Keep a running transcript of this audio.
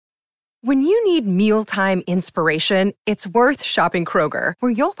When you need mealtime inspiration, it's worth shopping Kroger,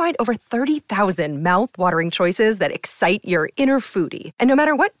 where you'll find over 30,000 mouth-watering choices that excite your inner foodie. And no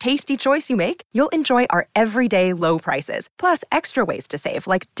matter what tasty choice you make, you'll enjoy our everyday low prices, plus extra ways to save,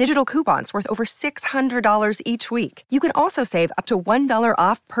 like digital coupons worth over $600 each week. You can also save up to $1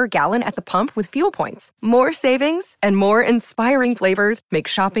 off per gallon at the pump with fuel points. More savings and more inspiring flavors make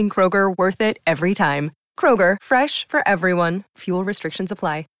shopping Kroger worth it every time. Kroger, fresh for everyone. Fuel restrictions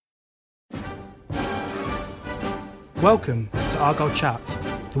apply. Welcome to Argyle Chat,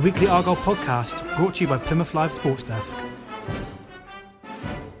 the weekly Argyle podcast brought to you by Plymouth Live Sports Desk.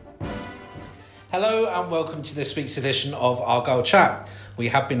 Hello and welcome to this week's edition of Argyle Chat. We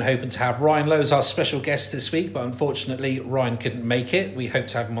have been hoping to have Ryan Lowe as our special guest this week, but unfortunately Ryan couldn't make it. We hope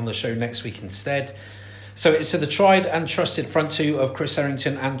to have him on the show next week instead. So it's to the tried and trusted front two of Chris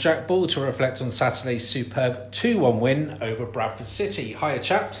Errington and Jack Ball to reflect on Saturday's superb 2-1 win over Bradford City. Hiya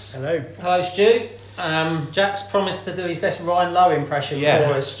chaps. Hello. Hello Stu. Jack's promised to do his best Ryan Lowe impression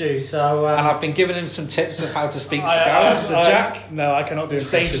for us, Stu. So, and I've been giving him some tips of how to speak Scouse. So Jack, no, I cannot do the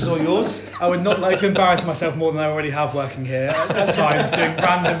stage is all yours. I would not like to embarrass myself more than I already have working here at times, doing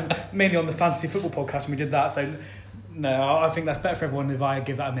random, mainly on the fantasy football podcast when we did that. So no, I think that's better for everyone if I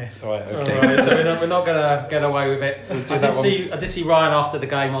give that a miss. All right, okay. All right, so we're not going to get away with it. I did see Ryan after the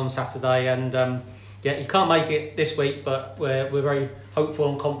game on Saturday, and yeah, you can't make it this week, but we're very hopeful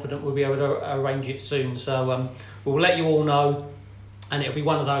and confident we'll be able to arrange it soon. So we'll let you all know, and it'll be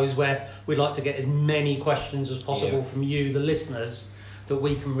one of those where we'd like to get as many questions as possible from you, the listeners, that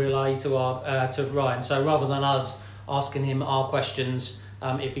we can relay to Ryan. So rather than us asking him our questions,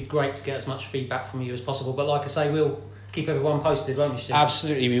 it'd be great to get as much feedback from you as possible. But like I say, we'll keep everyone posted, won't we, Stu?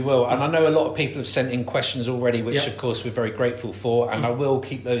 Absolutely, we will. And I know a lot of people have sent in questions already, which of course we're very grateful for. And I will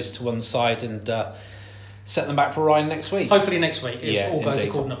keep those to one side and set them back for Ryan next week. Hopefully next week, if all goes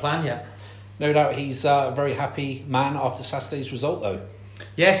according to plan, No doubt he's a very happy man after Saturday's result, though.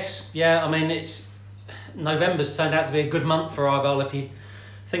 Yes, I mean, November's turned out to be a good month for Argyle. If you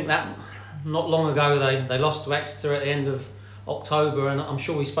think that, not long ago they lost to Exeter at the end of October, and I'm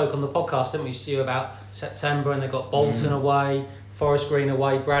sure we spoke on the podcast, didn't we, Stu, about September, and they got Bolton away, Forest Green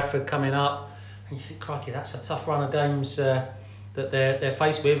away, Bradford coming up, and you think, crikey, that's a tough run of games that they're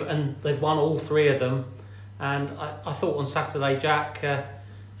faced with, and they've won all three of them. And I thought on Saturday, Jack,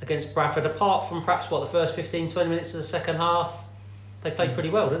 against Bradford, apart from perhaps the first 15-20 minutes of the second half, they played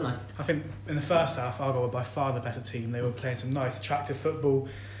pretty well, didn't they? I think in the first half, Argyle were by far the better team. They were playing some nice, attractive football.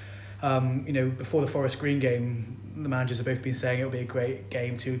 Before the Forest Green game, the managers have both been saying it'll be a great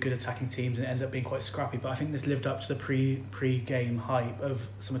game, two good attacking teams, and it ended up being quite scrappy. But I think this lived up to the pre-game hype of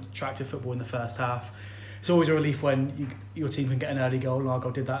some attractive football in the first half. It's always a relief when your team can get an early goal, and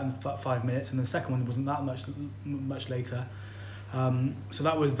Argyle did that in 5 minutes, and the second one wasn't that much later. So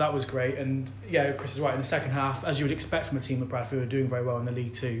that was great. And yeah, Chris is right. In the second half, as you would expect from a team at Bradford who are doing very well in the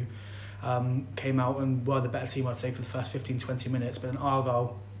League Two, came out and were the better team, I'd say, for the first 15-20 minutes. But then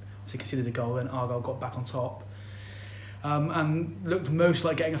Argyle obviously conceded a goal, then Argyle got back on top. And looked most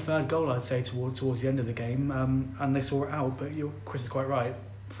like getting a third goal, I'd say, towards the end of the game. And they saw it out. But Chris is quite right.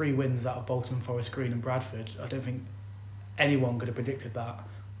 3 wins out of Bolton, Forest Green and Bradford. I don't think anyone could have predicted that.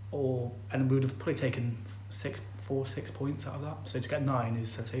 And we would have probably taken 6 points out of that. So to get 9 is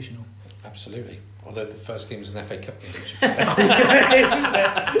sensational. Absolutely. Although the first game was an FA Cup game,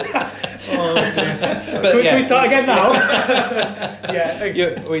 Can we start again now?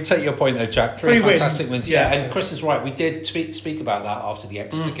 We take your point though, Jack. 3 fantastic wins. Yeah, and Chris is right. We did speak about that after the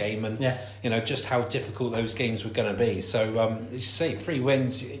Exeter game, and just how difficult those games were going to be. So, as you say, 3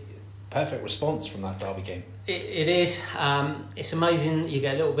 wins, perfect response from that derby game. It is. It's amazing. You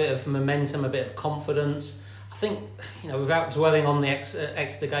get a little bit of momentum, a bit of confidence. I think, without dwelling on the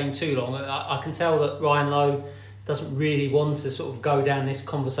Exeter game too long, I can tell that Ryan Lowe doesn't really want to sort of go down this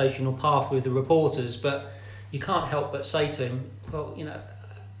conversational path with the reporters, but you can't help but say to him, well,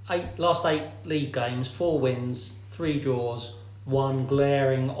 last 8 league games, 4 wins, 3 draws, 1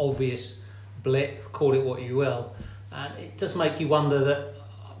 glaring, obvious blip, call it what you will. And it does make you wonder that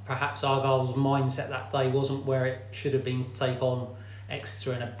perhaps Argyle's mindset that day wasn't where it should have been to take on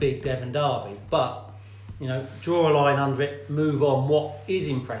Exeter in a big Devon derby. But draw a line under it, move on. What is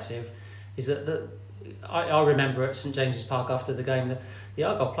impressive is that I remember at St James's Park after the game, the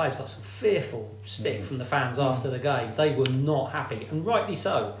Argyle players got some fearful stick from the fans after the game. They were not happy, and rightly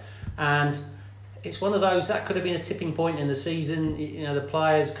so. And it's one of those that could have been a tipping point in the season. The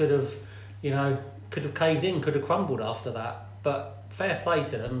players could have caved in, could have crumbled after that. But fair play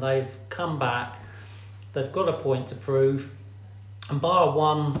to them. They've come back. They've got a point to prove. And bar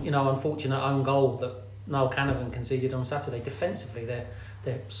one, unfortunate own goal that Noel Canavan conceded on Saturday, defensively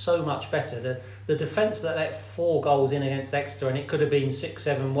they're so much better. The defence that let 4 goals in against Exeter, and it could have been 6,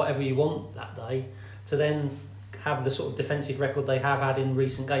 7, whatever you want that day, to then have the sort of defensive record they have had in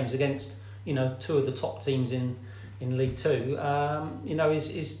recent games against, 2 of the top teams in League Two,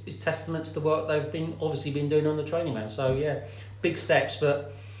 is testament to the work they've been doing on the training ground. So yeah, big steps,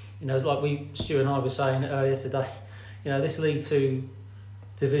 but like Stu and I were saying earlier today, this League Two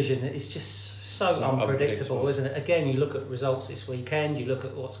division is just so unpredictable, isn't it? Again, you look at results this weekend, you look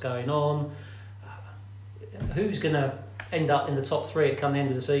at what's going on. Who's going to end up in the top 3 come the end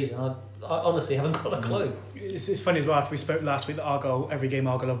of the season? I honestly haven't got a clue. It's funny as well, after we spoke last week that Argyle, every game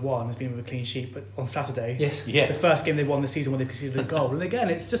Argyle have won has been with a clean sheet, but on Saturday, it's the first game they've won this season when they've conceded a goal. And again,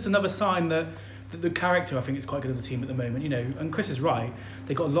 it's just another sign that the character, I think, is quite good of the team at the moment. And Chris is right,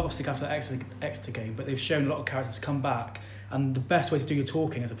 they got a lot of stick after that Exeter game, but they've shown a lot of character to come back. And the best way to do your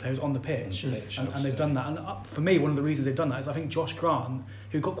talking as a player is on the pitch. And they've done that. And for me, one of the reasons they've done that is I think Josh Grant,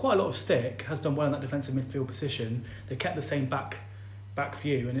 who got quite a lot of stick, has done well in that defensive midfield position. They've kept the same back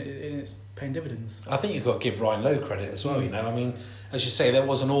view, and it's paying dividends. I think you've got to give Ryan Lowe credit as well. I mean, as you say, there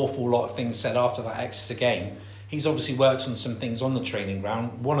was an awful lot of things said after that Exeter game. He's obviously worked on some things on the training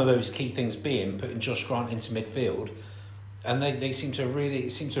ground. One of those key things being putting Josh Grant into midfield, and they seem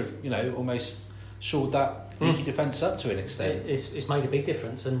to have almost shored that leaky defence up to an extent. It's made a big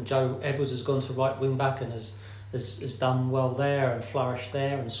difference, and Joe Edwards has gone to right wing back and has done well there and flourished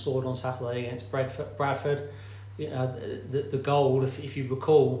there and scored on Saturday against Bradford. The goal, if you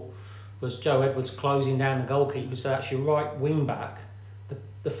recall, was Joe Edwards closing down the goalkeeper, so that's your right wing back,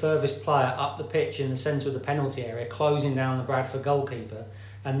 the furthest player up the pitch in the centre of the penalty area, closing down the Bradford goalkeeper.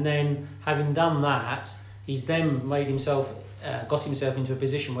 And then, having done that, he's then got himself into a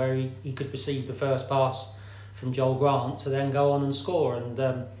position where he could receive the first pass from Joel Grant to then go on and score.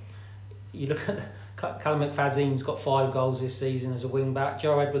 And you look at Callum McFadzean's got 5 goals this season as a wing back.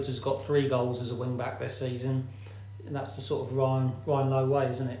 Joe Edwards has got 3 goals as a wing back this season. And that's the sort of Ryan Lowe way,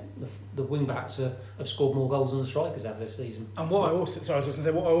 isn't it? The wing backs have scored more goals than the strikers have this season. And what I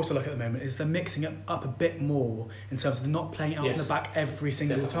also look at the moment is they're mixing it up a bit more in terms of not playing it out in the back every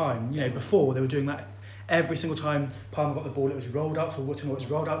single time. Before they were doing that every single time Palmer got the ball, it was rolled out to Wootton or it was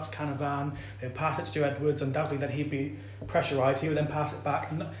rolled out to Canavan. They would pass it to Joe Edwards, undoubtedly then he'd be pressurised, he would then pass it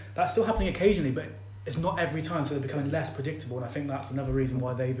back. And that's still happening occasionally, but it's not every time, so they're becoming less predictable, and I think that's another reason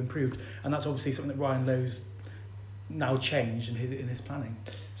why they've improved. And that's obviously something that Ryan Lowe's now changed in his planning.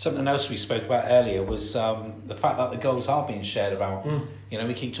 Something else we spoke about earlier was the fact that the goals are being shared about.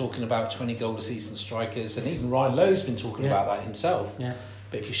 We keep talking about 20 goal a season strikers, and even Ryan Lowe's been talking about that himself. Yeah.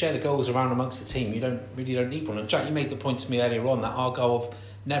 But if you share the goals around amongst the team, you don't need one. And Jack, you made the point to me earlier on that Argyle have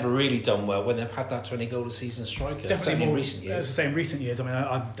never really done well when they've had that 20 goal a season striker. Definitely in recent years. It's the same recent years. I mean,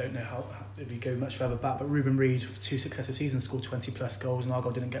 I don't know how if you go much further back, but Ruben Reid for 2 successive seasons scored 20 plus goals, and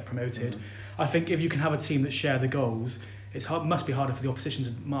Argyle didn't get promoted. I think if you can have a team that share the goals, must be harder for the opposition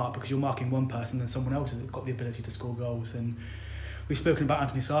to mark, because you're marking one person, then someone else has got the ability to score goals. And we've spoken about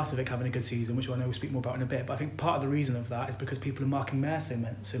Anthony Sarcevic having a good season, which I know we'll speak more about in a bit, but I think part of the reason of that is because people are marking Mayer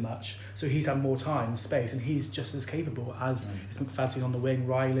so much, so he's had more time and space, and he's just as capable as is McFadzean on the wing,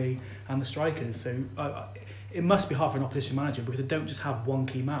 Riley and the strikers. So it must be hard for an opposition manager, because they don't just have one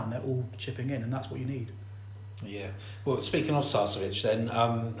key man, they're all chipping in, and that's what you need. Yeah. Well, speaking of Sarcevic then,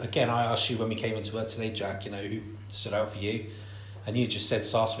 again, I asked you when we came into work today, Jack, who stood out for you, and you just said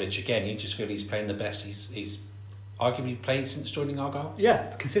Sarcevic again. You just feel he's playing the best he's arguably played since joining Argyle?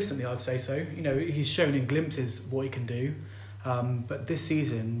 Yeah, consistently I'd say so. He's shown in glimpses what he can do, but this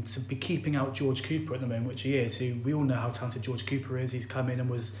season, to be keeping out George Cooper at the moment, which he is, who we all know how talented George Cooper is. He's come in and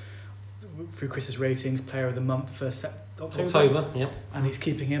was, through Chris's ratings, player of the month for October, yep. And he's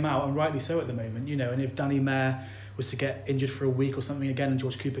keeping him out, and rightly so at the moment. And if Danny Mayer was to get injured for a week or something again, and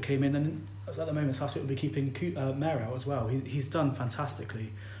George Cooper came in, then at the moment Sarcevic would be keeping Mayer out as well. He's done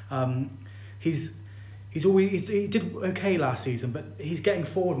fantastically. He did okay last season, but he's getting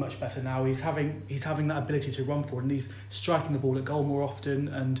forward much better now. He's having that ability to run forward, and he's striking the ball at goal more often.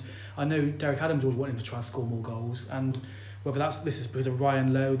 And I know Derek Adams would want him to try and score more goals, and whether this is because of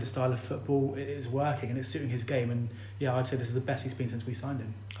Ryan Lowe, the style of football, it is working and it's suiting his game. And yeah, I'd say this is the best he's been since we signed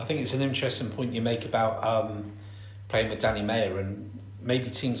him. I think it's an interesting point you make about playing with Danny Mayer, and maybe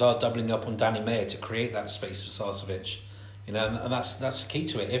teams are doubling up on Danny Mayer to create that space for Sarcevic. And that's the key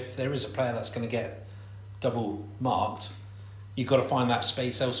to it. If there is a player that's going to get double marked, you've got to find that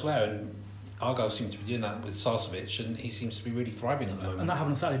space elsewhere, and Argyle seems to be doing that with Sarcevic, and he seems to be really thriving at the moment. And that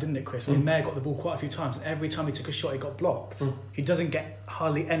happened on Saturday, didn't it, Chris? I mean, Mayer got the ball quite a few times, and every time he took a shot, he got blocked. He doesn't get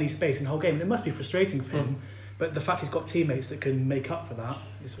hardly any space in the whole game, and it must be frustrating for him, But the fact he's got teammates that can make up for that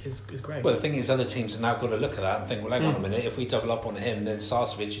is great. Well, the thing is, other teams have now got to look at that and think, well, hang on a minute, if we double up on him, then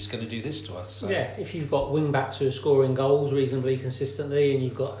Sarcevic is going to do this to us. So. Yeah, if you've got wing-backs who are scoring goals reasonably consistently and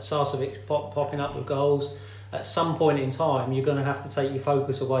you've got Sarcevic popping up with goals, at some point in time, you're going to have to take your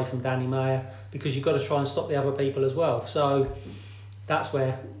focus away from Danny Mayer because you've got to try and stop the other people as well. So that's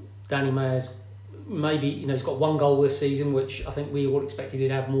where Danny Mayer's maybe, he's got 1 goal this season, which I think we all expected he'd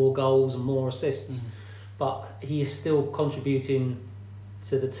have more goals and more assists. But he is still contributing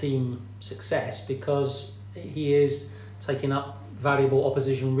to the team success because he is taking up valuable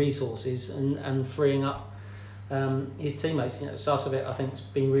opposition resources and freeing up his teammates. Sarcevic, I think, has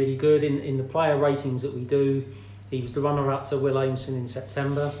been really good in the player ratings that we do. He was the runner-up to Will Aimson in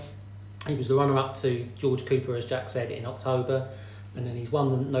September. He was the runner-up to George Cooper, as Jack said, in October. And then he's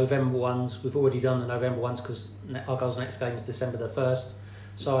won the November ones. We've already done the November ones because Argyle's next game is December the 1st.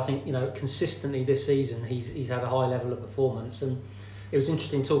 So I think, consistently this season he's had a high level of performance. And it was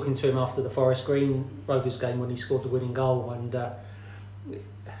interesting talking to him after the Forest Green Rovers game when he scored the winning goal. And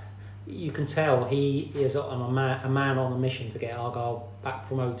you can tell he is a man on a mission to get Argyle back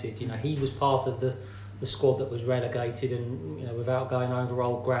promoted. He was part of the squad that was relegated, and without going over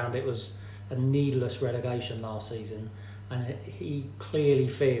old ground, it was a needless relegation last season. And he clearly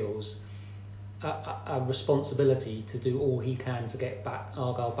feels a responsibility to do all he can to get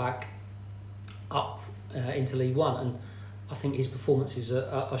Argyle back up into League One, and I think his performances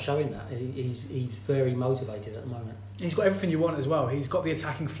are showing that. He's very motivated at the moment. He's got everything you want as well. He's got the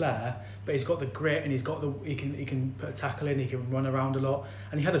attacking flair, but he's got the grit, and he can put a tackle in. He can run around a lot,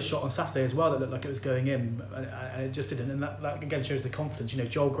 and he had a shot on Saturday as well that looked like it was going in, and it just didn't. And that again shows the confidence.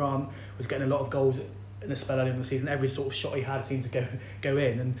 Joel Grant was getting a lot of goals in a spell earlier in the season. Every sort of shot he had seemed to go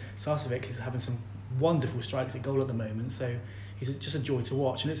in, and Sarcevic is having some wonderful strikes at goal at the moment. So he's just a joy to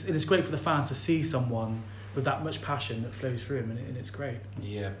watch, and it's great for the fans to see someone with that much passion that flows through him, and it's great.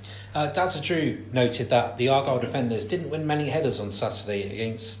 Yeah. Dazza Drew noted that the Argyle defenders didn't win many headers on Saturday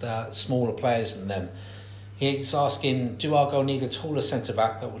against smaller players than them. He's asking, do Argyle need a taller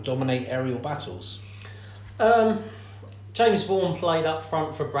centre-back that will dominate aerial battles? James Vaughan played up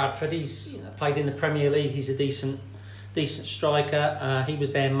front for Bradford. He's played in the Premier League. He's a decent striker. He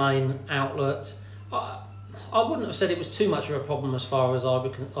was their main outlet. I wouldn't have said it was too much of a problem as far as I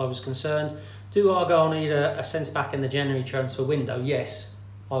was concerned. Do Argyle need a centre-back in the January transfer window? Yes,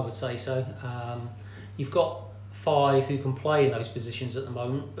 I would say so. You've got 5 who can play in those positions at the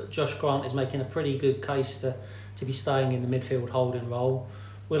moment, but Josh Grant is making a pretty good case to be staying in the midfield holding role.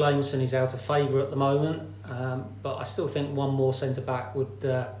 Will Aimson is out of favour at the moment, but I still think one more centre-back would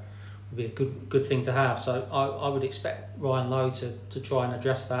be a good thing to have. So I would expect Ryan Lowe to try and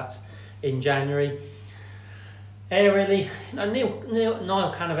address that in January. Aerially,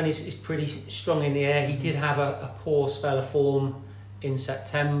 Niall Canavan is pretty strong in the air. He did have a poor spell of form in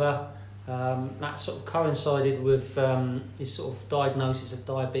September. That sort of coincided with his sort of diagnosis of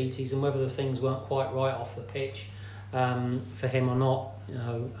diabetes, and whether the things weren't quite right off the pitch for him or not,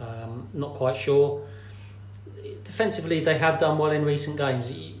 not quite sure. Defensively, they have done well in recent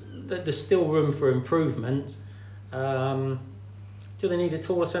games. There's still room for improvement. Do they need a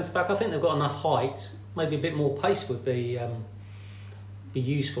taller centre-back? I think they've got enough height. Maybe a bit more pace would be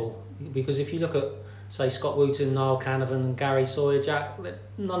useful, because if you look at, say, Scott Wooten, Niall Canavan and Gary Sawyer, Jack,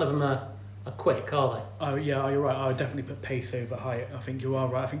 none of them are quick, are they? Oh yeah, you're right. I would definitely put pace over height. I think you are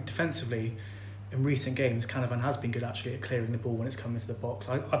right. I think defensively, in recent games, Canavan has been good actually at clearing the ball when it's come into the box.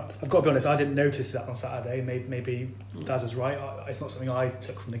 I've got to be honest, I didn't notice that on Saturday. Maybe Daz is right. It's not something I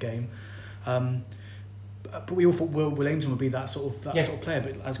took from the game. But we all thought Will Aimson would be that sort of player.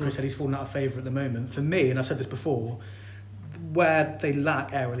 But as Chris said, he's fallen out of favour at the moment. For me, and I've said this before, where they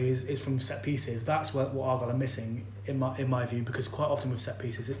lack aerially is from set pieces. That's what Argyle are missing in my view, because quite often with set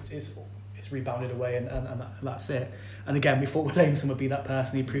pieces it's rebounded away and that's it. And again, we thought Will Aimson would be that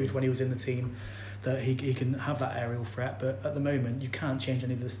person. He proved when he was in the team that he can have that aerial threat. But at the moment, you can't change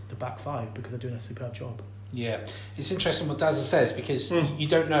any of the back 5 because they're doing a superb job. Yeah, it's interesting what Dazza says, because you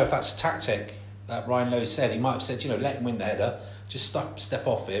don't know if that's a tactic. Ryan Lowe said, he might have said, let him win the header, just step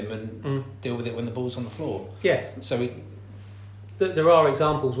off him and deal with it when the ball's on the floor. Yeah. So there are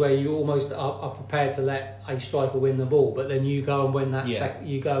examples where you almost are prepared to let a striker win the ball, but then you go and win that.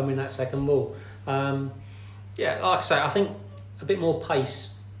 You go and win that second ball. Like I say, I think a bit more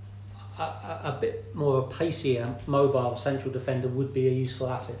pace, a bit more of a pacier, mobile central defender would be a useful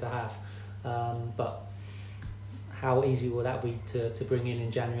asset to have. But how easy will that be to bring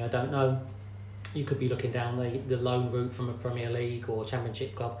in January? I don't know. You could be looking down the loan route from a Premier League or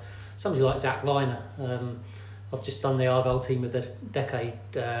Championship club. Somebody like Zach Liner. I've just done the Argyle team of the decade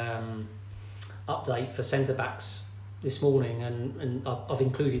update for centre-backs this morning, and I've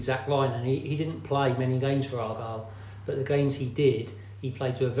included Zach Ryan, and he didn't play many games for Argyle, but the games he did, he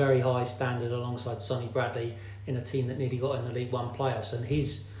played to a very high standard alongside Sonny Bradley in a team that nearly got in the League One playoffs, and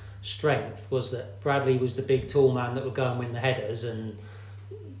his strength was that Bradley was the big tall man that would go and win the headers and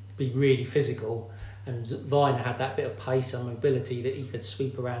be really physical, and Viner had that bit of pace and mobility that he could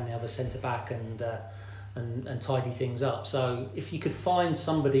sweep around the other centre-back and tidy things up. So if you could find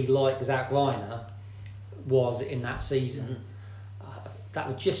somebody like Zach Reiner was in that season, that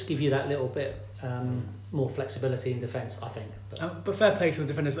would just give you that little bit more flexibility in defence, I think. But fair play to the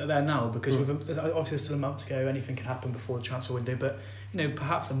defenders that are there now, because there's obviously still a month to go, anything can happen before the transfer window, but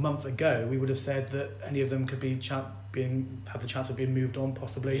perhaps a month ago we would have said that any of them could be have the chance of being moved on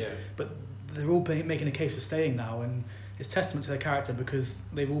possibly, but they're all making a case for staying now, and it's testament to their character, because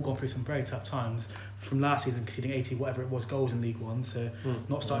they've all gone through some very tough times, from last season conceding 80 whatever it was goals in League One to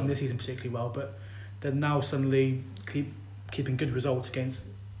not starting this season particularly well, but they're now suddenly keeping good results against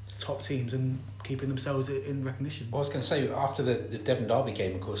top teams and keeping themselves in recognition. I was going to say, after the Devon Derby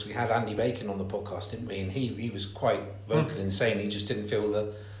game, of course, we had Andy Bacon on the podcast, didn't we? And he was quite vocal in saying he just didn't feel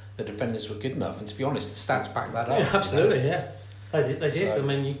that the defenders were good enough. And to be honest, the stats back that up. Yeah, absolutely, yeah. They did. So, I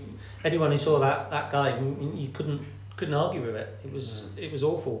mean, anyone who saw that game, you couldn't argue with it. It was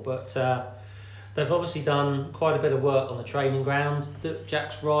awful, but they've obviously done quite a bit of work on the training grounds.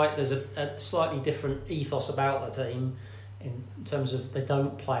 Jack's right. There's a slightly different ethos about the team, in terms of they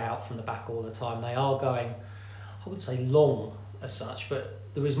don't play out from the back all the time. They are going, I wouldn't say long as such, but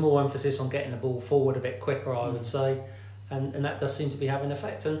there is more emphasis on getting the ball forward a bit quicker, I would say, and that does seem to be having an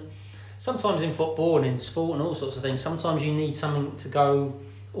effect. And sometimes in football and in sport and all sorts of things, sometimes you need something to go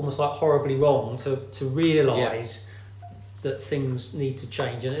almost like horribly wrong to realise that things need to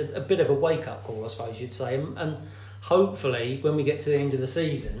change, and a bit of a wake-up call, I suppose you'd say. And hopefully when we get to the end of the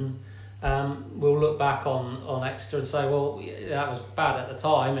season, we'll look back on Exeter and say, well, that was bad at the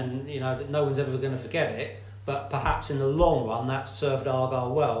time, and that no one's ever going to forget it, but perhaps in the long run that served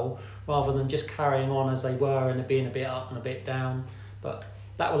Argyle well, rather than just carrying on as they were and being a bit up and a bit down. But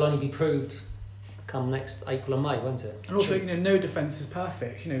that will only be proved come next April and May, won't it? And also, no defence is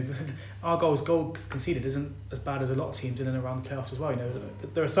perfect. Argyle's goals conceded isn't as bad as a lot of teams in and around the playoffs as well.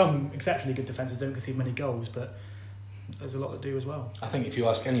 There are some exceptionally good defences that don't concede many goals, but there's a lot that do as well. I think if you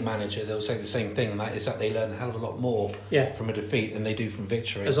ask any manager, they'll say the same thing, and that is that they learn a hell of a lot more from a defeat than they do from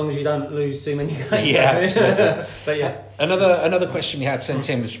victory. As long as you don't lose too many games. Yeah, absolutely. But yeah. Another question we had sent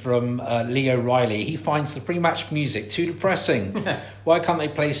in was from Leo Riley. He finds the pre-match music too depressing. Why can't they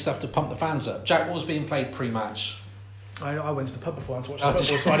play stuff to pump the fans up? Jack, what was being played pre-match? I went to the pub before and to watch the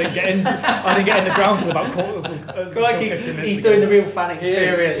football, so I didn't get in. I didn't get in the ground till about 15 minutes He's ago. doing the real fan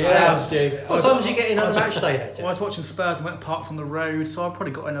experience. Yeah. What time did you get in on the match day then, Jack? I was watching Spurs and went and parked on the road, so I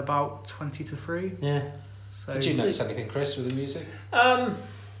probably got in about 20 to 3. Yeah. So, did you notice anything, Chris, with the music?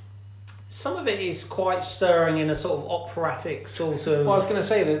 Some of it is quite stirring in a sort of operatic sort of... Well, I was going to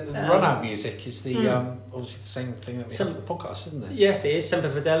say the run-out music is the obviously the same thing that we have for the podcast, isn't it? Yes, it is. Semper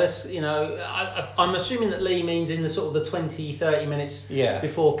Fidelis. I'm assuming that Lee means in the sort of the 20-30 minutes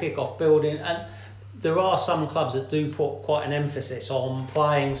before kick-off building. And there are some clubs that do put quite an emphasis on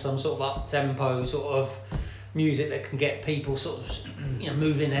playing some sort of up-tempo sort of music that can get people sort of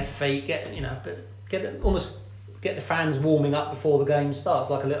moving their feet, get the fans warming up before the game starts,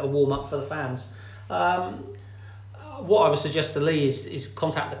 like a little warm-up for the fans. What I would suggest to Lee is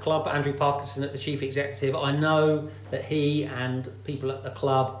contact the club, Andrew Parkinson at the Chief Executive. I know that he and people at the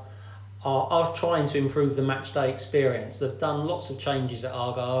club are trying to improve the match day experience. They've done lots of changes at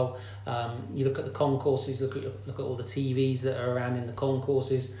Argyle. You look at the concourses, look at all the TVs that are around in the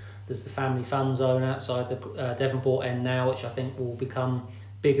concourses. There's the family fun zone outside the Devonport end now, which I think will become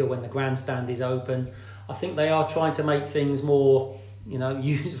bigger when the grandstand is open. I think they are trying to make things more,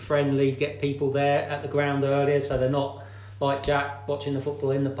 user-friendly, get people there at the ground earlier, so they're not like Jack watching the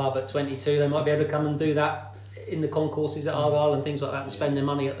football in the pub at 22. They might be able to come and do that in the concourses at Argyle and things like that, and spend their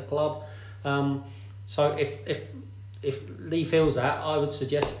money at the club. So if Lee feels that, I would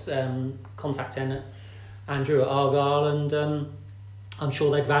suggest contacting Andrew at Argyle, and I'm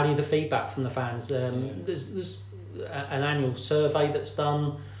sure they'd value the feedback from the fans. There's an annual survey that's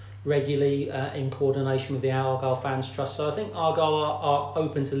done regularly in coordination with the Argyle Fans Trust. So I think Argyle are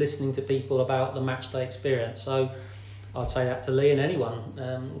open to listening to people about the match day experience. So I'd say that to Lee and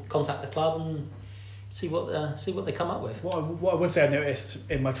anyone. Contact the club and see what they come up with. What I would say I noticed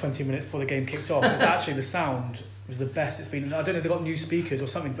in my 20 minutes before the game kicked off is actually the sound was the best it's been. I don't know if they got new speakers or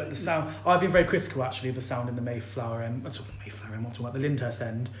something, but the sound, I've been very critical actually of the sound in the Mayflower end. I'm talking about the Lyndhurst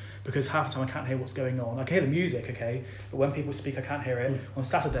end, because half the time I can't hear what's going on. I can hear the music, okay, but when people speak I can't hear it. On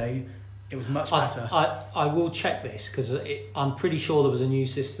Saturday It was much better. I will check this because I'm pretty sure there was a new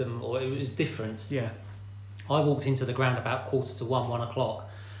system or it was different. Yeah. I walked into the ground about 1:45, 1:00,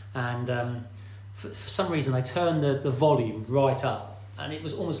 and for some reason they turned the volume right up, and it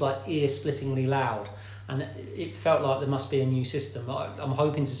was almost like ear-splittingly loud, and it felt like there must be a new system. I'm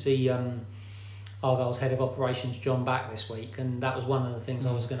hoping to see Argyle's head of operations, John, back this week, and that was one of the things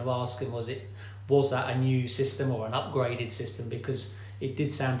I was going to ask him. Was that a new system or an upgraded system? Because it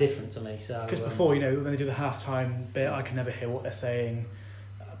did sound different to me. So because before, when they do the half-time bit, I could never hear what they're saying,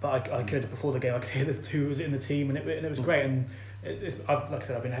 but I could before the game. I could hear who was in the team, and it was great. And like I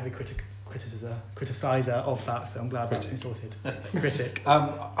said, I've been a heavy criticizer of that, so I'm glad that's been sorted. Critic.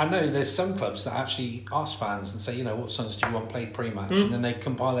 I know there's some clubs that actually ask fans and say, what songs do you want played pre-match, and then they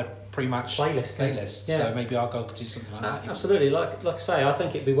compile their pre-match playlist. Yeah. So maybe Argyle could do something like that. Absolutely. Like I say, I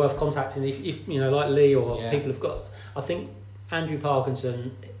think it'd be worth contacting if like Lee or people have got. I think Andrew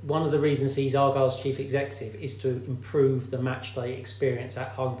Parkinson, one of the reasons he's Argyle's chief executive is to improve the match day experience at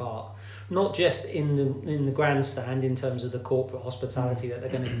Home Park. Not just in the grandstand in terms of the corporate hospitality that they're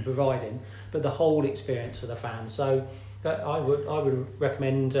going to be providing, but the whole experience for the fans. So I would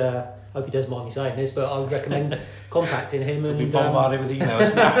recommend. I hope he doesn't mind me saying this, but I would recommend contacting him. We'll be bombarded with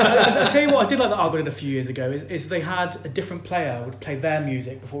emails now. I'll tell you what I did like that Argyle did a few years ago is they had a different player would play their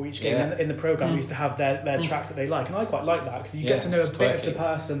music before each game in the programme. Used to have their tracks that they like, and I quite like that because you get to know a bit of the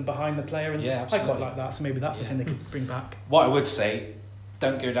person behind the player, and I quite like that. So maybe that's the thing they could bring back. What I would say,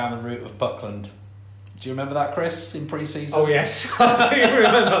 don't go down the route of Buckland. Do you remember that, Chris, in pre-season? Oh yes, I do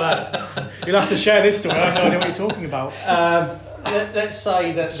remember that. You'll have to share this story. I have no idea what you're talking about. Let's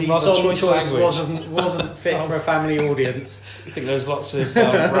say that the song choice wasn't fit for a family audience. I think there's lots of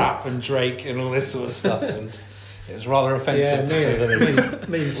rap and Drake and all this sort of stuff, and it was rather offensive to say the least.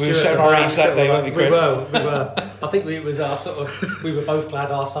 We were showing our age that day, weren't we, Chris? We were. I think it was our we were both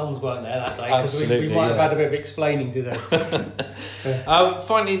glad our sons weren't there that day because we might have had a bit of explaining to them.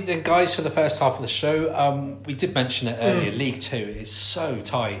 Finally, the guys for the first half of the show, we did mention it earlier, League Two is so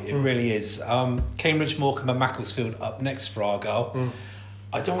tight, it really is. Cambridge, Morecambe and Macclesfield up next for Argyle.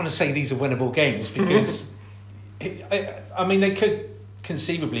 I don't want to say these are winnable games because they could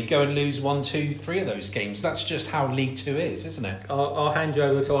conceivably go and lose 1, 2, 3 of those games. That's just how League Two is, isn't it? I'll hand you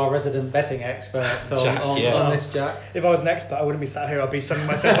over to our resident betting expert on this, Jack. If I was an expert, I wouldn't be sat here. I'd be summing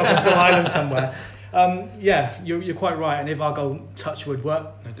myself up on some island somewhere. You're quite right. And if Argyle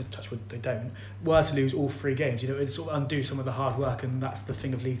they don't, were to lose all 3 games, it'd sort of undo some of the hard work, and that's the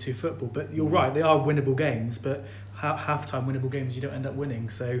thing of League Two football. But you're right, they are winnable games, but half-time winnable games you don't end up winning.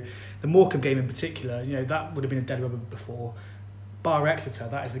 So the Morecambe game in particular, that would have been a dead rubber before. Bar Exeter,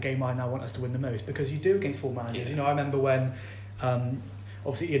 that is the game I now want us to win the most, because you do against 4 managers. I remember when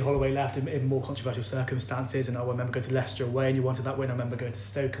obviously Ian Holloway left in more controversial circumstances, and I remember going to Leicester away and you wanted that win. I remember going to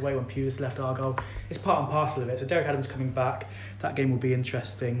Stoke away when Pulis left Argyle. It's part and parcel of it. So Derek Adams coming back, that game will be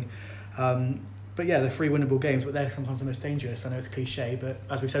interesting. But yeah, they're 3 winnable games, but they're sometimes the most dangerous. I know it's cliche, but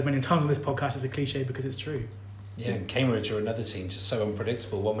as we've said many times on this podcast, it's a cliche because it's true. Yeah, and Cambridge are another team just so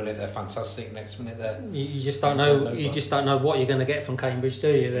unpredictable. 1 minute they're fantastic, next minute they're you just don't know. You just don't know what you're going to get from Cambridge, do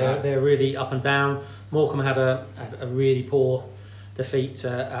you? They're really up and down. Morecambe had a really poor defeat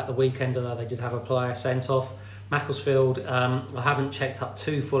at the weekend, although they did have a player sent off. Macclesfield, I haven't checked up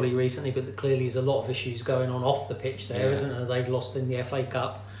too fully recently, but clearly there's a lot of issues going on off the pitch there, isn't there? They've lost in the FA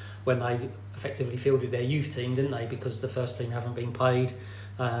Cup when they effectively fielded their youth team, didn't they? Because the first team haven't been paid.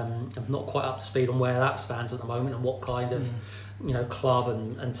 I'm not quite up to speed on where that stands at the moment and what kind of club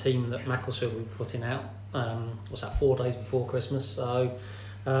and team that Macclesfield will be putting out. What's that, 4 days before Christmas? So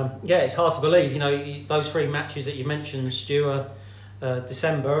it's hard to believe. Those 3 matches that you mentioned, Stu,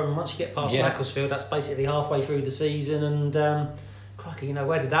 December, and once you get past Macclesfield, that's basically halfway through the season. And crikey,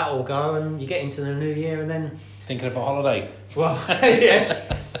 where did that all go? And you get into the new year, and then thinking of a holiday. Well,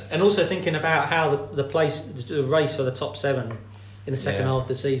 yes, and also thinking about how the race for the top 7 in the second half of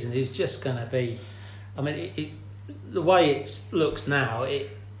the season is just going to be. The way it looks now,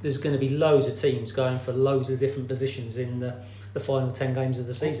 there's going to be loads of teams going for loads of different positions in the final 10 games of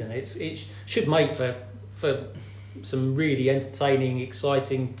the season. It should make for some really entertaining,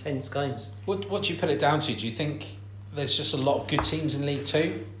 exciting, tense games. What do you put it down to? Do you think there's just a lot of good teams in League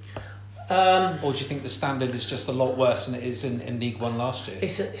Two? Or do you think the standard is just a lot worse than it is in League One last year?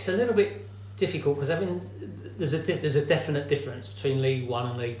 It's a little bit difficult because there's a definite difference between League One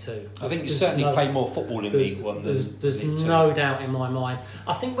and League Two. I think you certainly play more football in League One than there's League Two. No doubt in my mind.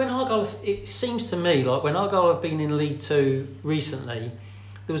 I think when Argyle, it seems to me like when Argyle have been in League Two recently,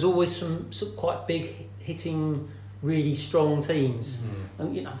 there was always some quite big hitting, really strong teams,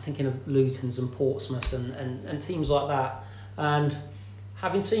 and I'm thinking of Luton's and Portsmouths and teams like that. And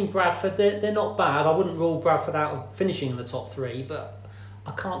having seen Bradford, they're not bad. I wouldn't rule Bradford out of finishing in the top 3, but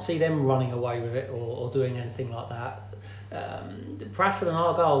I can't see them running away with it or doing anything like that. Bradford and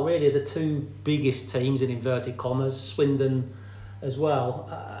Argyle really are the 2 biggest teams in inverted commas. Swindon as well.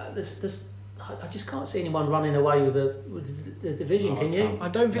 I just can't see anyone running away with the division. Can you? I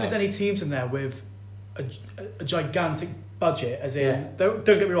don't think there's any teams in there with a gigantic budget. As in, don't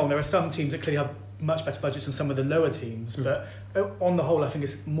get me wrong, there are some teams that clearly have much better budgets than some of the lower teams, but on the whole, I think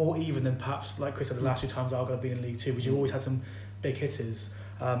it's more even than perhaps, like Chris said, the last 2 times Argyle have been in League Two, because you've always had some big hitters.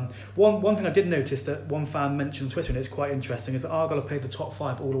 One thing I did notice that one fan mentioned on Twitter, and it's quite interesting, is that Argyle have played the top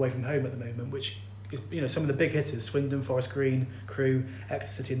 5 all the way from home at the moment, which is, some of the big hitters: Swindon, Forest Green, Crewe,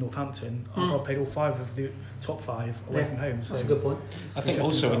 Exeter City, and Northampton. Argyle played all 5 of the top 5 away from home. So that's a good point. I think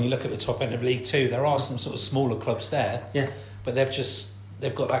also when you look at the top end of League Two, there are some sort of smaller clubs there. Yeah, but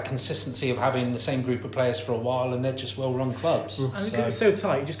they've got that consistency of having the same group of players for a while, and they're just well-run clubs. It's so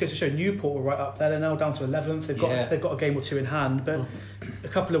tight. It just goes to show Newport are right up there. They're now down to 11th. They've got a game or 2 in hand, but a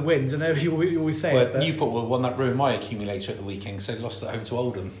couple of wins. I know you always say it. But Newport were one that ruined my accumulator at the weekend, so they lost at home to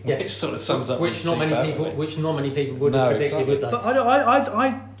Oldham. Yes, which sort of sums up which not many people would have predicted, would they? But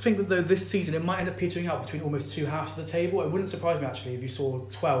I think that though this season it might end up petering out between almost 2 halves of the table. It wouldn't surprise me actually if you saw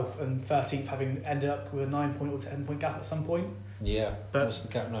 12th and 13th having ended up with a 9-point or 10-point gap at some point. Yeah, but what's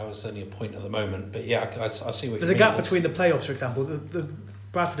the gap now? It's only a point at the moment, but yeah, I see what you mean. There's a gap between the playoffs, for example. The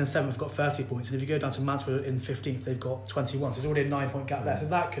Bradford in 7th have got 30 points, and if you go down to Mansfield in 15th, they've got 21. So there's already a 9-point gap there, so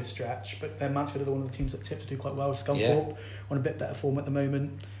that could stretch. But then Mansfield are one of the teams that tipped to do quite well. Scunthorpe on a bit better form at the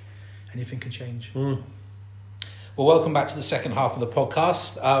moment. Anything can change. Well, welcome back to the second half of the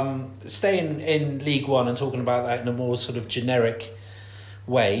podcast. Staying in League One and talking about that in a more sort of generic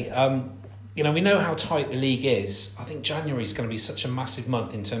way. We know how tight the league is. I think January is going to be such a massive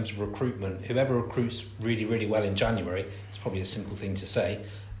month in terms of recruitment. Whoever recruits really, really well in January, it's probably a simple thing to say,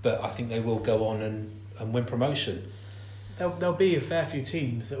 but I think they will go on and win promotion. There'll be a fair few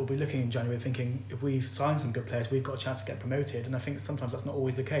teams that will be looking in January thinking, if we sign some good players, we've got a chance to get promoted. And I think sometimes that's not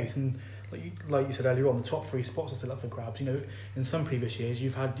always the case. And like you said earlier on, the top 3 spots are still up for grabs. In some previous years, you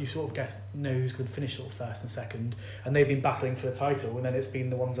sort of know who's going to finish sort of first and second, and they've been battling for the title, and then it's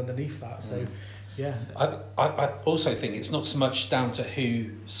been the ones underneath that. So, yeah. I also think it's not so much down to who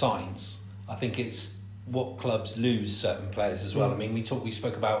signs. I think it's what clubs lose certain players as well. I mean, we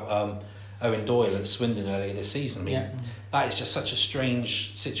spoke about Owen Doyle at Swindon earlier this season. I mean, that is just such a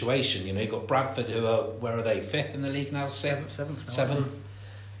strange situation. You've got Bradford, who are, where are they, 5th in the league now? Seventh.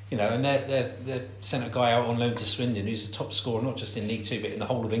 And they've sent a guy out on loan to Swindon, who's the top scorer not just in League Two but in the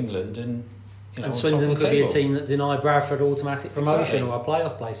whole of England. And Swindon could be a team that deny Bradford automatic promotion or a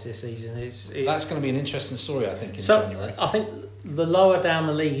playoff place this season. That's going to be an interesting story, I think, in January. I think the lower down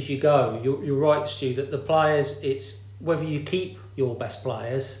the leagues you go, you're right, Stu, that the players, it's whether you keep your best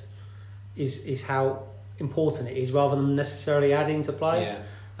players is how important it is, rather than necessarily adding to players,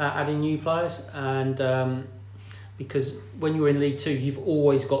 adding new players. And because when you're in League Two, you've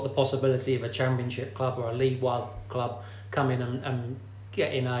always got the possibility of a Championship club or a League One club coming and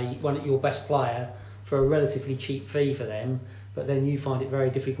getting your best player for a relatively cheap fee for them, but then you find it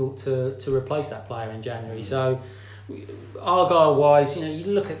very difficult to replace that player in January. So Argyle-wise, you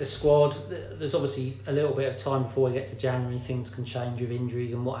look at the squad, there's obviously a little bit of time before we get to January, things can change with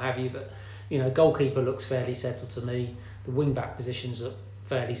injuries and what have you, but goalkeeper looks fairly settled to me, the wing-back positions look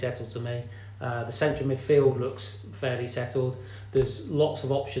fairly settled to me, the central midfield looks fairly settled, there's lots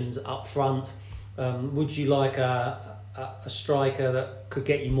of options up front. Would you like a striker that could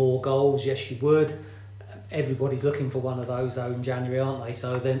get you more goals? Yes, you would. Everybody's looking for one of those though in January, aren't they?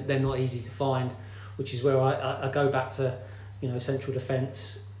 So they're not easy to find, which is where I go back to, central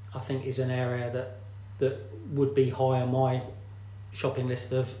defence. I think is an area that would be high on my shopping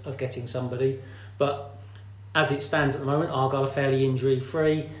list of getting somebody. But as it stands at the moment, Argyle are fairly injury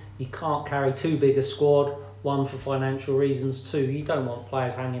free. You can't carry too big a squad. One, for financial reasons. Two, you don't want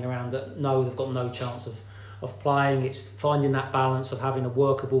players hanging around that know they've got no chance of playing. It's finding that balance of having a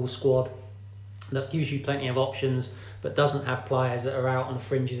workable squad that gives you plenty of options but doesn't have players that are out on the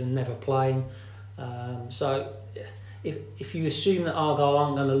fringes and never playing. So if you assume that Argyle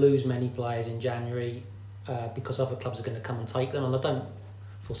aren't going to lose many players in January because other clubs are going to come and take them, and I don't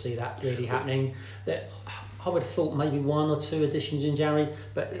foresee that really happening, that I would have thought maybe 1 or 2 additions in January,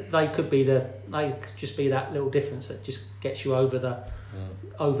 but they could just be that little difference that just gets you over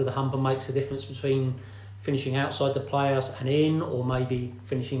the hump and makes a difference between finishing outside the playoffs and in, or maybe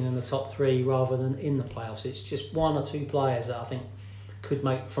finishing in the top 3 rather than in the playoffs. It's just 1 or 2 players that I think could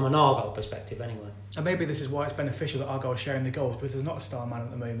make, from an Argyle perspective anyway. And maybe this is why it's beneficial that Argyle are sharing the goals, because there's not a star man at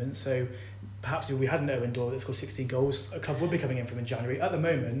the moment. So perhaps if we had an Owen Doyle that scored 16 goals, a club would be coming in from in January. At the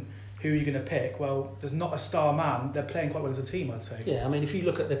moment, who are you going to pick? Well, there's not a star man. They're playing quite well as a team, I'd say. Yeah, I mean, if you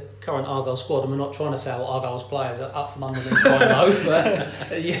look at the current Argyle squad, and we're not trying to sell Argyle's players up from underneath quite low, but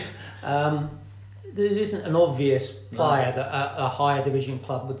there isn't an obvious player that a higher division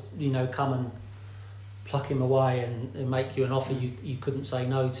club would, come and pluck him away and make you an offer you couldn't say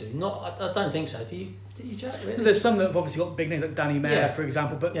no to. I don't think so. Do you, Jack? Really? There's some that have obviously got big names like Danny Mayer, for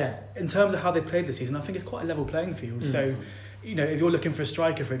example, but in terms of how they played this season, I think it's quite a level playing field. So, if you're looking for a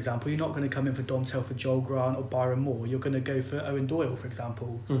striker, for example, you're not going to come in for Dom Telford, Joel Grant or Byron Moore. You're going to go for Owen Doyle, for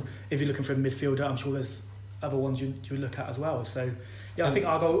example. If you're looking for a midfielder, I'm sure there's other ones you look at as well. So, I think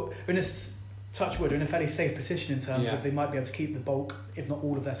Argyle are in a touchwood, are in a fairly safe position in terms of they might be able to keep the bulk, if not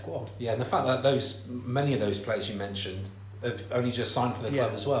all, of their squad. Yeah, and the fact that many of those players you mentioned have only just signed for the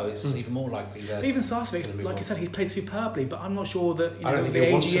club as well, it's even more likely that... Even Sarcevic, like I said, he's played superbly, but I'm not sure that, I don't think the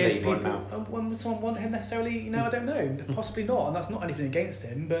age he is, people... Would someone want him necessarily? I don't know. Possibly not, and that's not anything against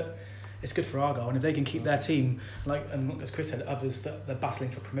him, but it's good for Argyle, and if they can keep their team, and as Chris said, others that they're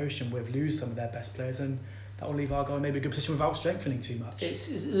battling for promotion with lose some of their best players, and that will leave Argyle in maybe a good position without strengthening too much.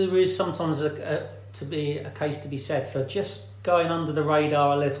 There is sometimes a case to be said for just going under the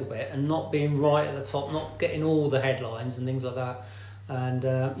radar a little bit and not being right at the top, not getting all the headlines and things like that. And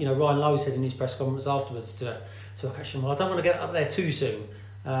Ryan Lowe said in his press conference afterwards to a question, well, I don't want to get up there too soon.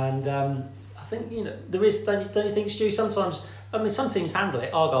 And I think there is. Don't you think, Stu? Sometimes, some teams handle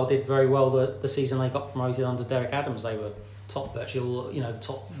it. Argyle did very well the season they got promoted under Derek Adams. They were top virtually, the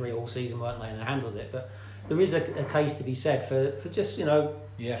top three all season, weren't they? And they handled it, but there is a case to be said for just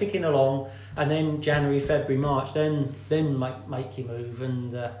ticking along, and then January, February, March, then make your move,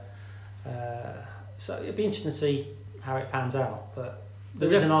 and so it'd be interesting to see how it pans out. But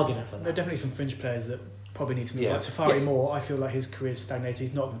there is an argument for that. There are definitely some fringe players that probably need to move. Like Tafari Moore, I feel like his career's stagnated.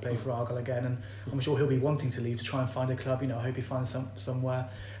 He's not going to play for Argyle again, and I'm sure he'll be wanting to leave to try and find a club. I hope he finds somewhere.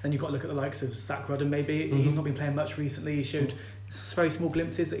 And you've got to look at the likes of Zach Rudden. Maybe he's not been playing much recently. He showed very small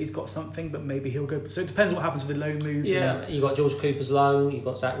glimpses that he's got something, but maybe he'll go. So it depends what happens with the loan moves. Yeah, you've got George Cooper's loan, you've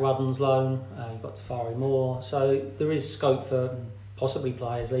got Zach Rudden's loan, you've got Tafari Moore. So there is scope for possibly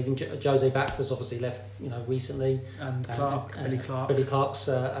players leaving. Jose Baxter's obviously left, recently. And Billy Clark. Billy Clark's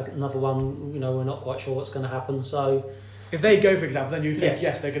another one. We're not quite sure what's going to happen. So if they go, for example, then you think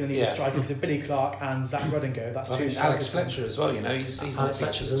yes they're going to need a striker. Because if Billy Clark and Zach Rudden go, that's two. Alex Fletcher as well. He's Alex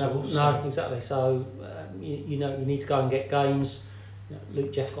Fletcher's another. No, exactly. So you need to go and get games.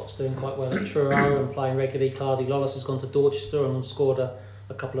 Luke Jeffcott's doing quite well at Truro and playing regularly. Clardy Lawless has gone to Dorchester and scored a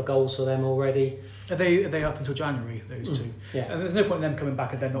couple of goals for them already. Are they up until January, those two? Yeah. And there's no point in them coming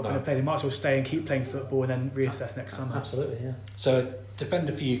back and they're not going to play. They might as well stay and keep playing football and then reassess next summer. Absolutely, yeah. So,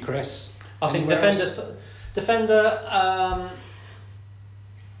 defender for you, Chris? I think defender.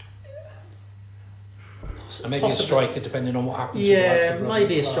 And maybe possibly a striker, depending on what happens. Yeah,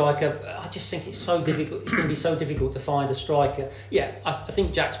 maybe a striker. I just think it's so difficult. It's going to be so difficult to find a striker. Yeah, I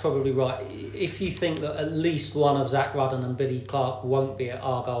think Jack's probably right. If you think that at least one of Zach Rudden and Billy Clark won't be at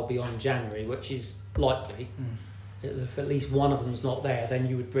Argyle beyond January, which is likely, if at least one of them's not there, then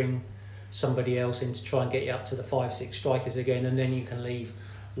you would bring somebody else in to try and get you up to the 5-6 strikers again, and then you can leave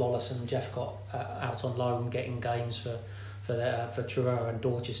Lawless and Jeffcott out on loan, getting games for Truro and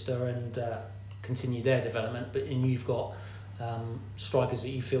Dorchester and continue their development. But you've got strikers that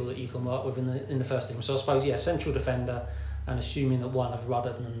you feel that you can work with in the first team. So I suppose central defender, and assuming that one of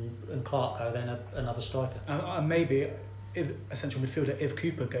Rudden and Clark go, then another striker. And maybe if a central midfielder if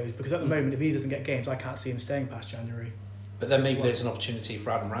Cooper goes, because at the moment if he doesn't get games, I can't see him staying past January. But then maybe there's an opportunity for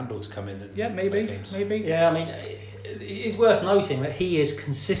Adam Randall to come in and play games. Maybe. Yeah, I mean, it's worth noting that he is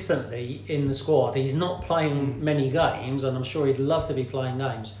consistently in the squad. He's not playing many games, and I'm sure he'd love to be playing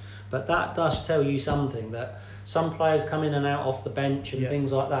games. But that does tell you something, that some players come in and out off the bench and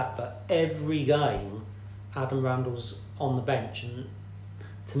things like that. But every game, Adam Randall's on the bench, and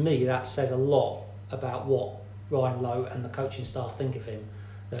to me that says a lot about what Ryan Lowe and the coaching staff think of him.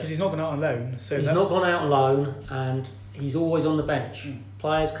 Because he's not gone out on loan. He's not gone out on loan, and he's always on the bench.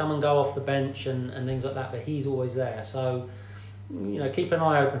 Players come and go off the bench and things like that, but he's always there. So, keep an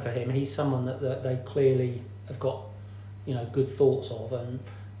eye open for him. He's someone that they clearly have got, good thoughts of. And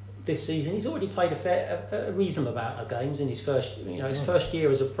this season, he's already played a reasonable amount of games in his first year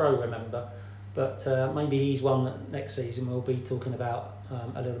as a pro. Remember, but maybe he's one that next season we'll be talking about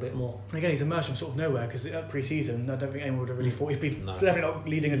a little bit more. And again, he's emerged from sort of nowhere, because at pre-season, I don't think anyone would have really thought he'd be definitely not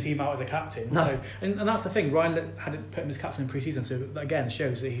leading a team out as a captain. No. So, and that's the thing. Ryan had put him as captain in pre-season, so that again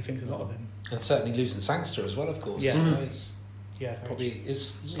shows that he thinks a lot of him. And certainly losing Sangster as well, of course. Yes. It's probably is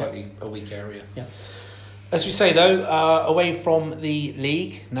slightly a weak area. Yeah. As we say, though, away from the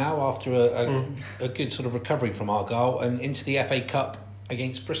league now after a good sort of recovery from Argyle and into the FA Cup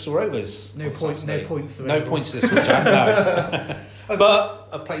against Bristol Rovers. No points. No points this week, no. But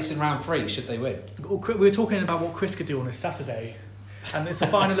a place in round 3 should they win. We were talking about what Chris could do on this Saturday, and it's the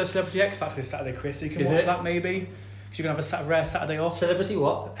final of Celebrity X Factor this Saturday, Chris. So you can watch that maybe. Because you're going to have a rare Saturday off. Celebrity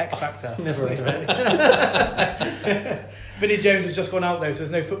what? X Factor. Never heard of it. Vinnie Jones has just gone out though, so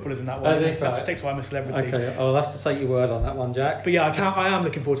there's no footballers in that one. Has he? You have to stick to I'm a Celebrity. Okay, I'll have to take your word on that one, Jack. But yeah, I am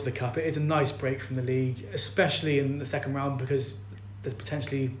looking forward to the Cup. It is a nice break from the league, especially in the second round, because there's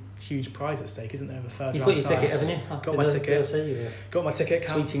potentially huge prize at stake, isn't there? The third You've round. got your ticket, haven't you? Got my ticket. Got my ticket.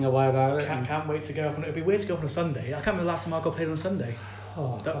 Tweeting away about it. Can't wait to go up. It'd be weird to go up on a Sunday. I can't remember the last time I got played on a Sunday.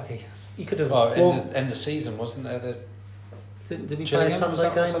 Oh, fucky. You could have. Well, end of season, wasn't there? Did we play a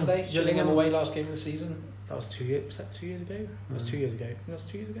Sunday game? Gillingham away last game of the season. That was 2 years. Was that 2 years ago? That was 2 years ago. That was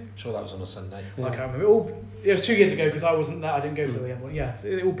 2 years ago. I'm sure that was on a Sunday. Yeah. I can't remember. It was 2 years ago because I wasn't there. I didn't go to the end one. Yeah,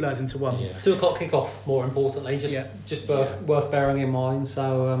 it all blurs into one. Yeah. 2 o'clock kick-off, more importantly, just worth bearing in mind.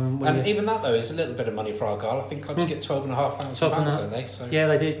 So and even that though is a little bit of money for Argyle. I think clubs get £12,500, don't they? So yeah,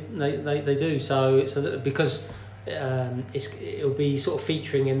 they did. They do. So it's a little, because it'll be sort of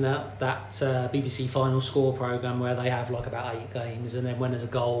featuring in that BBC Final Score programme where they have like about 8 games, and then when there's a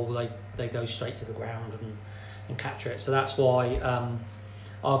goal, they go straight to the ground and capture it. So that's why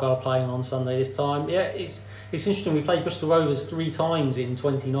Argyle are playing on Sunday this time. Yeah, it's interesting. We played Bristol Rovers 3 times in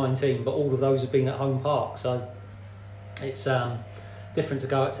 2019, but all of those have been at home park. So it's different to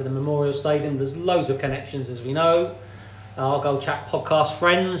go out to the Memorial Stadium. There's loads of connections, as we know. Argyle Chat podcast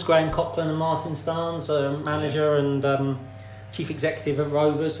friends, Graham Coughlin and Martin Starnes, manager and chief executive at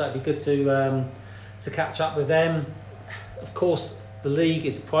Rovers. So it'd be good to catch up with them. Of course, the league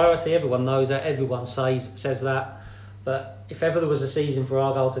is a priority. Everyone knows that. Everyone says that. But if ever there was a season for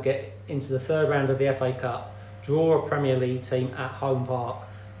Argyle to get into the 3rd round of the FA Cup, draw a Premier League team at home park,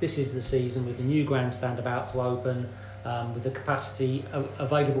 this is the season, with the new grandstand about to open, with the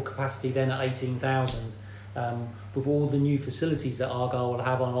available capacity then at 18,000. With all the new facilities that Argyle will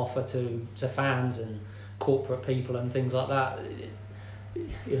have on offer to fans and corporate people and things like that,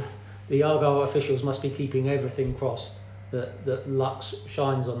 the Argyle officials must be keeping everything crossed that Lux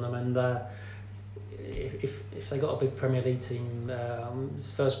shines on them. And if they got a big Premier League team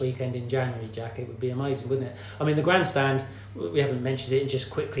first weekend in January, Jack, it would be amazing, wouldn't it? I mean, the grandstand, we haven't mentioned it, and just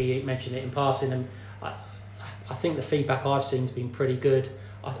quickly mention it in passing. And I think the feedback I've seen has been pretty good.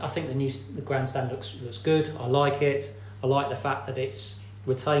 I think the grandstand looks good. I like it. I like the fact that it's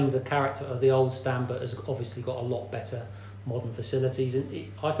retained the character of the old stand, but has obviously got a lot better modern facilities.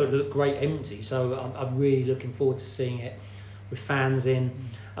 And I thought it looked great empty. So I'm really looking forward to seeing it with fans in.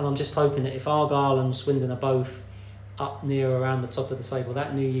 And I'm just hoping that if Argyle and Swindon are both up near around the top of the table,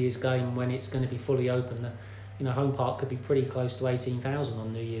 that New Year's game when it's going to be fully open, home park could be pretty close to 18,000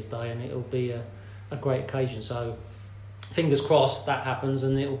 on New Year's Day, and it'll be a great occasion. So fingers crossed that happens,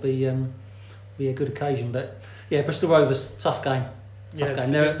 and it'll be a good occasion. But yeah, Bristol Rovers, tough game.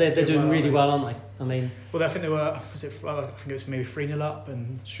 Game. They're doing really well, aren't they? I mean, well, I think they were. I think it was maybe 3-0 up,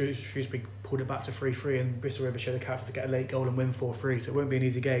 and Shrewsbury pulled it back to 3-3, and Bristol Rovers showed the character to get a late goal and win 4-3. So it won't be an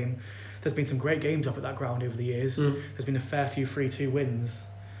easy game. There's been some great games up at that ground over the years. There's been a fair few 3-2 wins,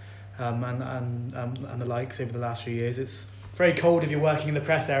 and the likes over the last few years. It's very cold if you're working in the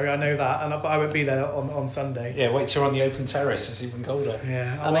press area, I know that, but I won't be there on Sunday. Yeah, wait till you're on the open terrace, it's even colder.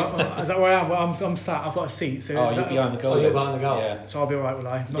 Yeah, is that where I am? Well, I'm sat, I've got a seat. So you're behind the goal. You're behind the goal. Yeah. So I'll be alright, will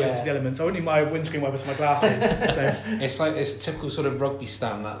I? Not into the elements. I wouldn't need my windscreen wipers for my glasses. So It's a typical sort of rugby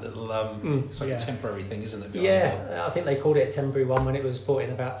stand, that little, it's like a temporary thing, isn't it? Yeah, I think they called it a temporary one when it was put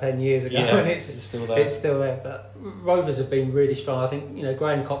in about 10 years ago. Yeah, and it's still there. It's still there. But Rovers have been really strong. I think,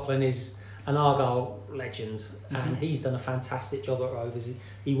 Graham Coughlin is an Argyle legend, and he's done a fantastic job at Rovers.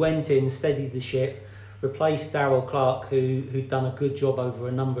 He went in, steadied the ship, replaced Darryl Clark, who'd done a good job over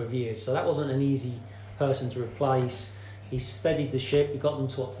a number of years. So that wasn't an easy person to replace. He steadied the ship. He got them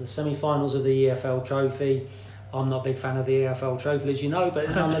to the semi-finals of the EFL Trophy. I'm not a big fan of the EFL Trophy, as you know, but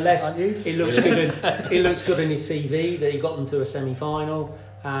nonetheless, it looks good. It looks good in his CV that he got them to a semi-final.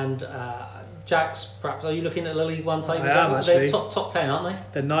 And Jack's, perhaps, are you looking at the League One table? I am, actually. They're top 10, aren't they?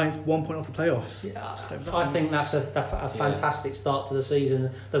 They're 9th, 1 point off the playoffs. Yeah, so I think that's a fantastic start to the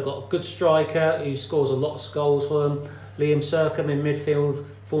season. They've got a good striker who scores a lot of goals for them. Liam Sercombe in midfield,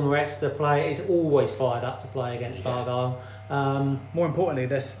 former Exeter player, is always fired up to play against Argyle. More importantly,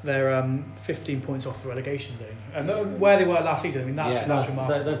 they're 15 points off the relegation zone, and where they were last season. I mean, that's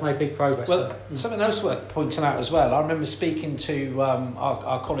remarkable. They've made big progress. Well, something else worth pointing out as well. I remember speaking to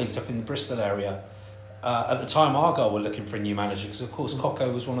our colleagues up in the Bristol area. At the time, Argyle were looking for a new manager because, of course,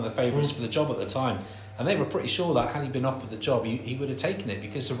 Coco was one of the favourites for the job at the time. And they were pretty sure that had he been offered the job, he would have taken it,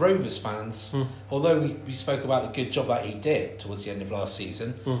 because the Rovers fans, although we spoke about the good job that he did towards the end of last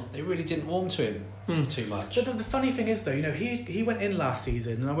season, they really didn't warm to him too much. But the funny thing is, though, he went in last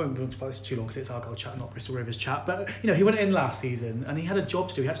season, and I won't talk about this too long because it's Argyle chat, not Bristol Rovers chat. But he went in last season, and he had a job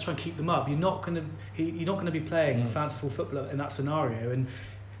to do. He had to try and keep them up. You're not going to be playing fanciful football in that scenario. And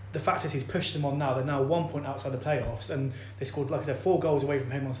the fact is, he's pushed them on now. They're now 1 point outside the playoffs, and they scored, like I said, 4 goals away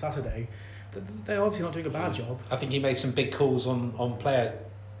from home on Saturday. They're obviously not doing a bad job. I think he made some big calls on player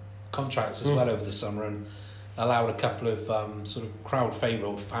contracts as well over the summer, and allowed a couple of sort of crowd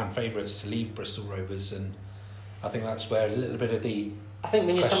fan favourites to leave Bristol Rovers, and I think that's where a little bit of the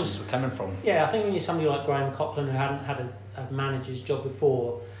questions were coming from. Yeah, I think when you're somebody like Graham Copland, who hadn't had a manager's job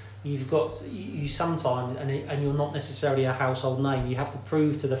before, you sometimes, and you're not necessarily a household name, you have to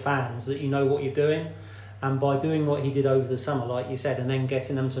prove to the fans that you know what you're doing. And by doing what he did over the summer, like you said, and then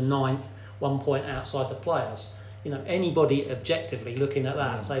getting them to 9th, 1 point outside the playoffs, anybody objectively looking at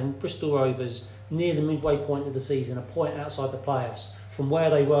that and saying Bristol Rovers near the midway point of the season, a point outside the playoffs from where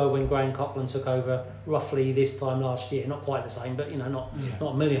they were when Graham Copland took over roughly this time last year. Not quite the same, but not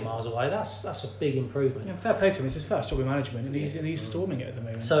a million miles away. That's a big improvement. Yeah, fair play to him. It's his first job in management, and he's storming it at the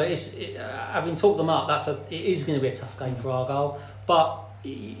moment. So having talked them up, it is going to be a tough game for Argyle. But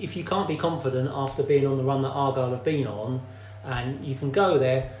if you can't be confident after being on the run that Argyle have been on, and you can go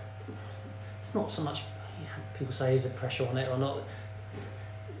there, it's not so much. People say, is there pressure on it or not?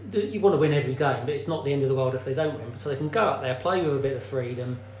 You want to win every game, but it's not the end of the world if they don't win. So they can go out there, play with a bit of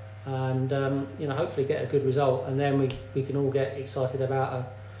freedom, and hopefully get a good result. And then we can all get excited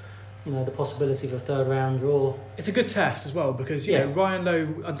about the possibility of a third round draw. It's a good test as well, because Ryan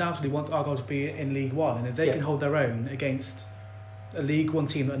Lowe undoubtedly wants Argyle to be in League One, and if they can hold their own against a League One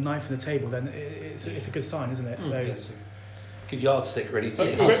team that are 9th in the table, then it's a good sign, isn't it? So. Yes. Good yardstick, really.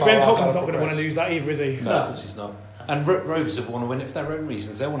 Graham Copland's not going to want to lose that either, is he? No, of course he's not. And Rovers will want to win it for their own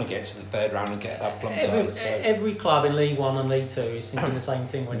reasons. They want to get to the third round and get that plum tie. Every club in League One and League Two is thinking the same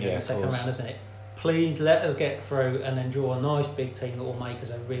thing when you're in the second round, isn't it? Please let us get through and then draw a nice big team that will make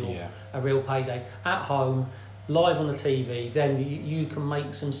us a real payday at home, live on the TV. Then you can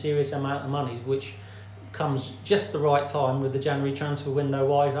make some serious amount of money, which comes just the right time with the January transfer window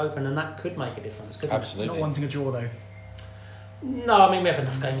wide open, and that could make a difference. Absolutely. Not wanting a draw though. No, we have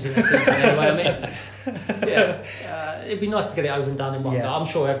enough games in the season anyway. It'd be nice to get it over and done in one day. I'm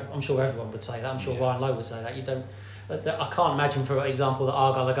sure everyone would say that. I'm sure Ryan Lowe would say that. I can't imagine, for example, that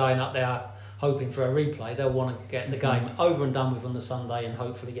Argyle are going up there hoping for a replay. They'll want to get the game over and done with on the Sunday and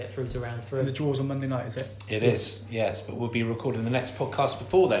hopefully get through to round 3. And the draw's on Monday night, is it? It is, yes. But we'll be recording the next podcast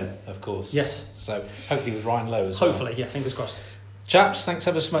before then, of course. Yes. So hopefully with Ryan Lowe as well. Hopefully, fingers crossed. Chaps, thanks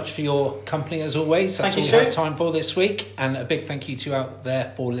ever so much for your company as always. That's all we have time for this week. And a big thank you to you out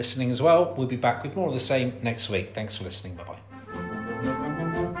there for listening as well. We'll be back with more of the same next week. Thanks for listening. Bye-bye.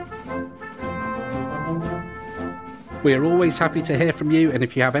 We are always happy to hear from you, and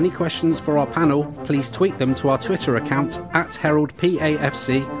if you have any questions for our panel, please tweet them to our Twitter account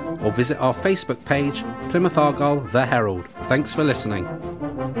 @HeraldPAFC or visit our Facebook page, Plymouth Argyle The Herald. Thanks for listening.